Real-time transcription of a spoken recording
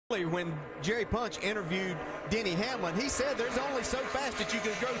When Jerry Punch interviewed Denny Hamlin, he said there's only so fast that you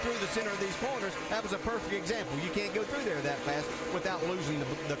can go through the center of these corners. That was a perfect example. You can't go through there that fast without losing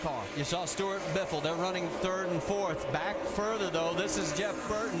the car. You saw Stuart Biffle. They're running third and fourth. Back further, though, this is Jeff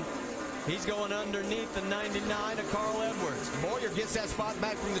Burton. He's going underneath the 99 of Carl Edwards. Boyer gets that spot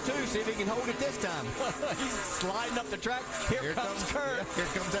back from the 2. See if he can hold it this time. He's sliding up the track. Here comes Kurt. Yeah, here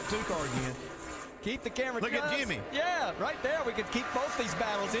comes that 2 car again. Keep the camera. Look at Jimmy. Yeah, right there. We could keep both these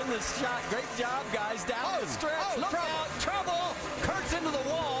battles in this shot. Great job, guys. Down the stretch. Look out. Trouble. Kurt's into the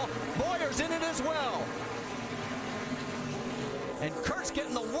wall. Boyer's in it as well. And Kurt's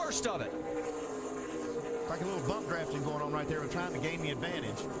getting the worst of it. Like a little bump drafting going on right there and trying to gain the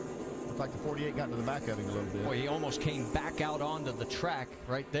advantage. Looks like the 48 got into the back of him a little bit. Boy, he almost came back out onto the track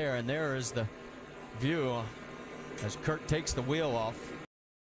right there. And there is the view as Kurt takes the wheel off.